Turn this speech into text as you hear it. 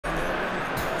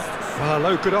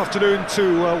Hello, good afternoon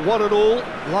to one and all.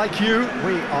 Like you,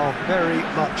 we are very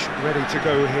much ready to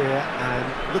go here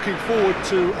and looking forward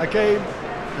to a game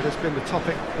that has been the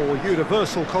topic for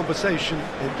universal conversation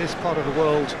in this part of the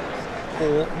world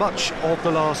for much of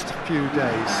the last few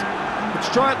days.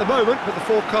 It's dry at the moment, but the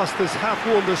forecasters have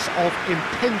warned us of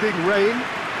impending rain.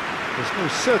 There's no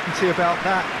certainty about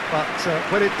that, but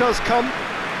when it does come,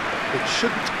 it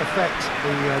shouldn't affect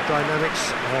the dynamics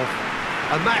of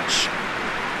a match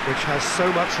which has so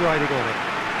much riding on it.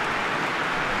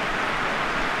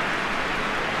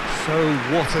 So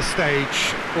what a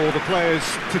stage for the players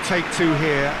to take to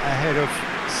here ahead of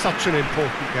such an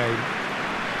important game.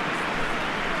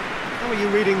 How are you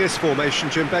reading this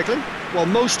formation, Jim Beglin? Well,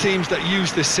 most teams that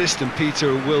use this system,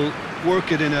 Peter, will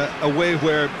work it in a way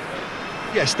where,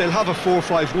 yes, they'll have a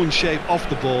 4-5-1 shape off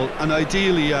the ball and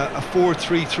ideally a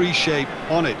 4-3-3 shape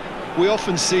on it. We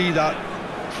often see that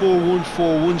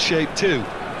 4-1-4-1 shape too.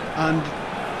 And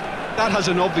that has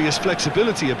an obvious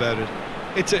flexibility about it.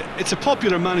 It's a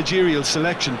popular managerial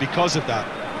selection because of that.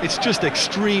 It's just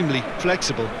extremely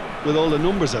flexible with all the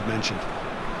numbers I've mentioned.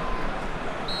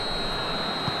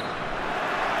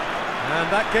 And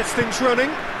that gets things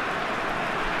running.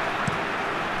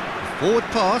 Forward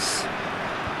pass.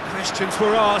 Questions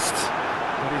were asked,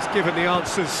 but he's given the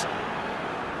answers.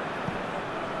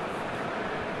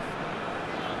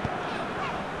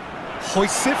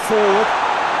 Hoists it forward.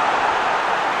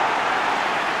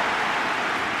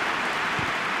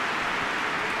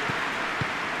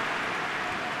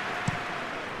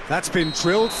 That's been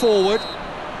drilled forward.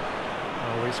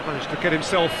 Oh, he's managed to get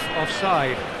himself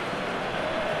offside.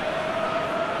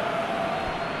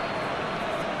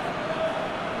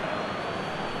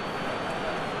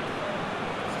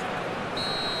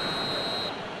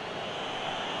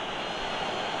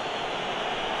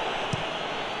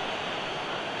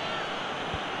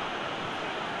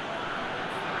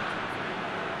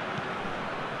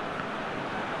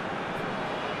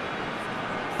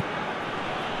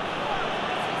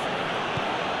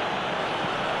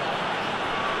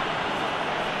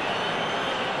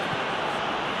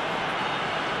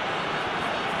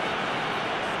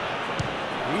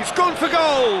 He's gone for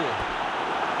goal!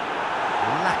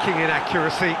 Lacking in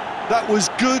accuracy. That was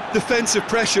good defensive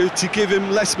pressure to give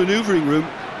him less manoeuvring room.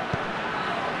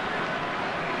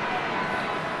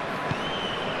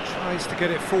 Tries to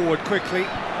get it forward quickly.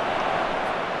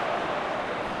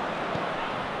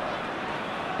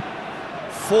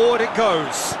 Forward it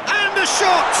goes. And the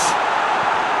shot!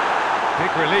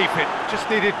 Big relief, it just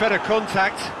needed better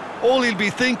contact. All he'll be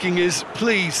thinking is,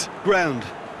 please, ground,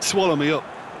 swallow me up.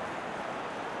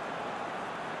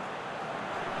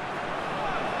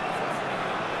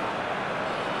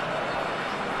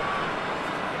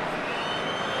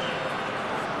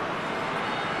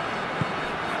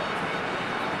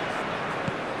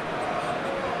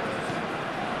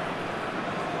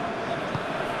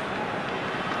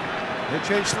 No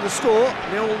change to the score,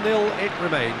 0-0 it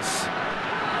remains.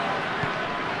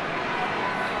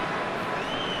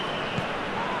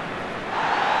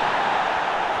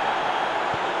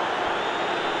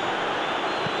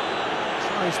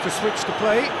 Tries to switch the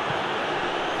play.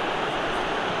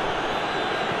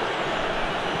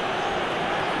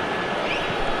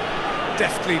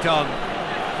 Deftly done.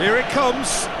 Here it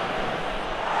comes.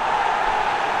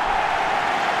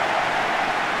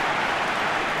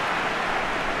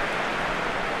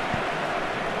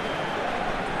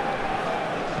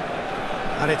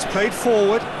 And it's played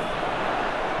forward.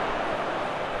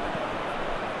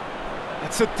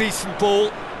 It's a decent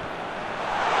ball.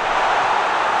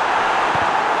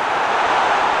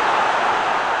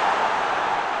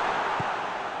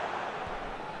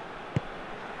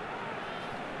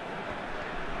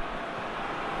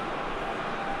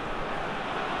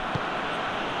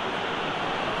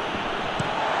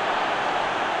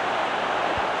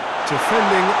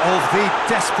 Defending of the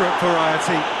desperate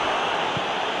variety.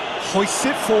 Hoists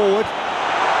it forward.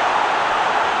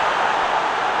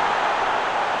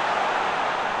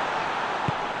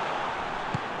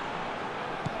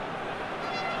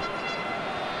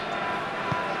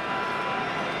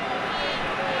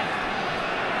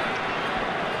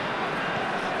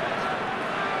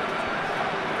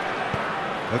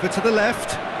 Over to the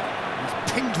left. He's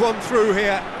pinged one through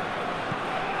here.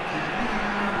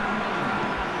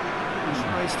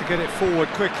 Tries to get it forward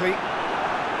quickly.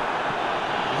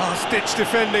 Last-ditch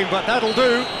defending, but that'll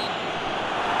do.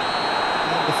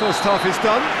 And the first half is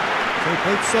done. So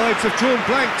both sides have drawn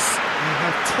blanks. They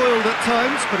have toiled at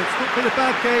times, but it's not been a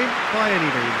bad game by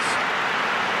any means.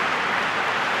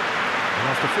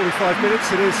 And after 45 minutes,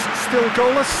 it is still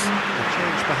goalless. A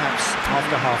change perhaps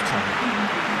after half-time.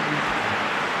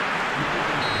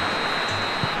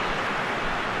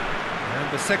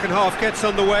 second half gets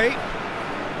underway.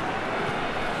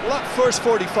 Well, that first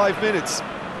 45 minutes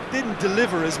didn't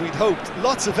deliver as we'd hoped.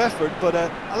 Lots of effort, but a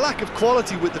lack of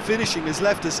quality with the finishing has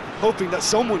left us hoping that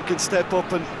someone can step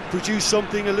up and produce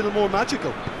something a little more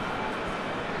magical.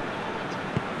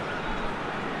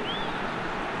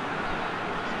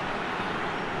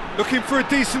 Looking for a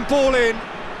decent ball in.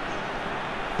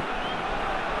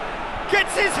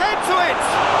 Gets his head to it!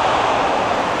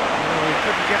 Oh, he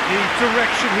couldn't get the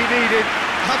direction he needed.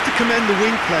 I have to commend the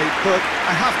wing play, but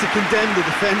I have to condemn the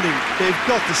defending. They've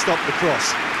got to stop the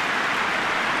cross.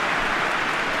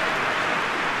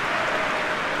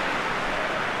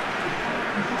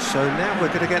 So now we're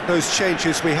going to get those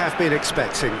changes we have been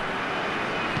expecting.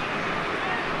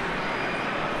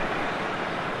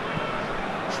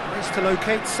 Tries to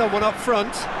locate someone up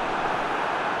front.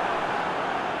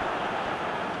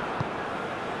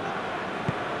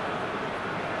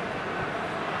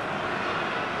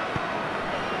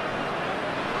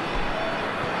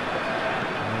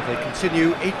 They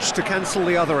continue each to cancel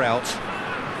the other out.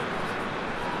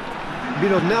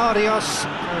 Millonarios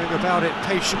going about it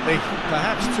patiently,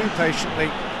 perhaps too patiently,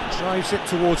 drives it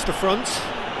towards the front.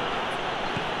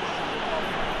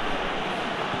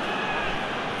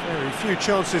 Very few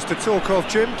chances to talk of,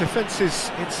 Jim. Defence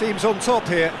is, it seems, on top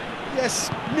here. Yes,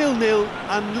 0-0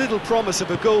 and little promise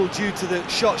of a goal due to the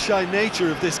shot-shy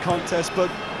nature of this contest, but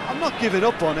I'm not giving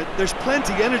up on it. There's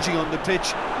plenty energy on the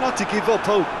pitch, not to give up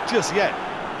hope just yet.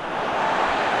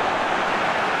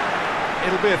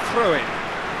 It'll be a throw-in.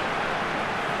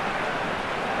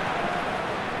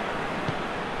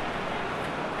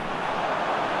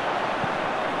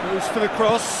 Goes for the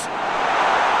cross.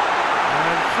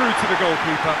 And through to the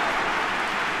goalkeeper.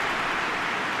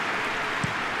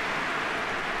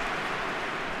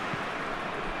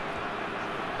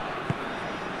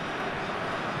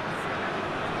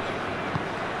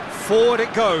 Forward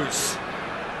it goes.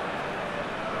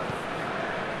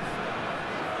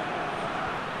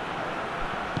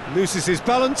 Loses his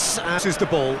balance and loses the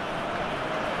ball.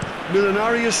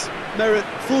 Millonarios merit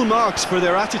full marks for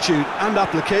their attitude and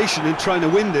application in trying to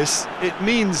win this. It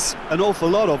means an awful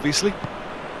lot, obviously.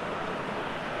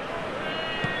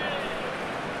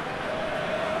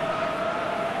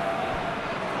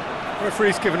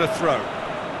 Referee's given a throw.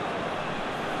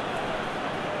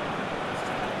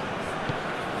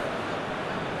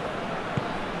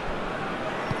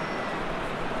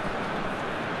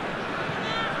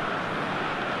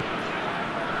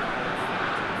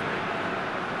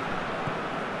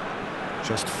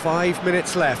 Just 5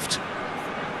 minutes left.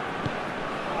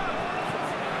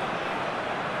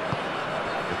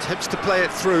 Attempts to play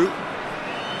it through.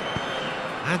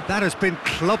 And that has been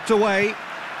clubbed away.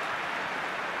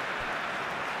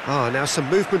 Now some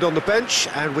movement on the bench,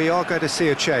 and we are going to see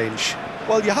a change.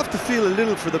 Well, you have to feel a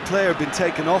little for the player being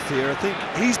taken off here. I think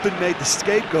he's been made the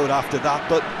scapegoat after that,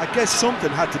 but I guess something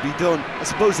had to be done. I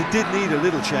suppose it did need a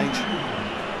little change.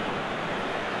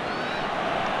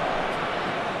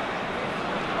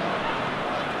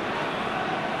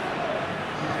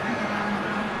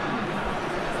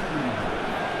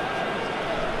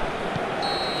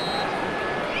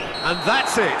 And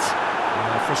that's it.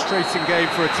 Frustrating game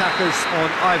for attackers on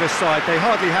either side. They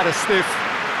hardly had a sniff.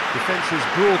 Defence is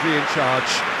broadly in charge,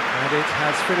 and it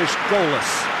has finished goalless.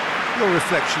 Your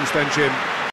reflections then, Jim?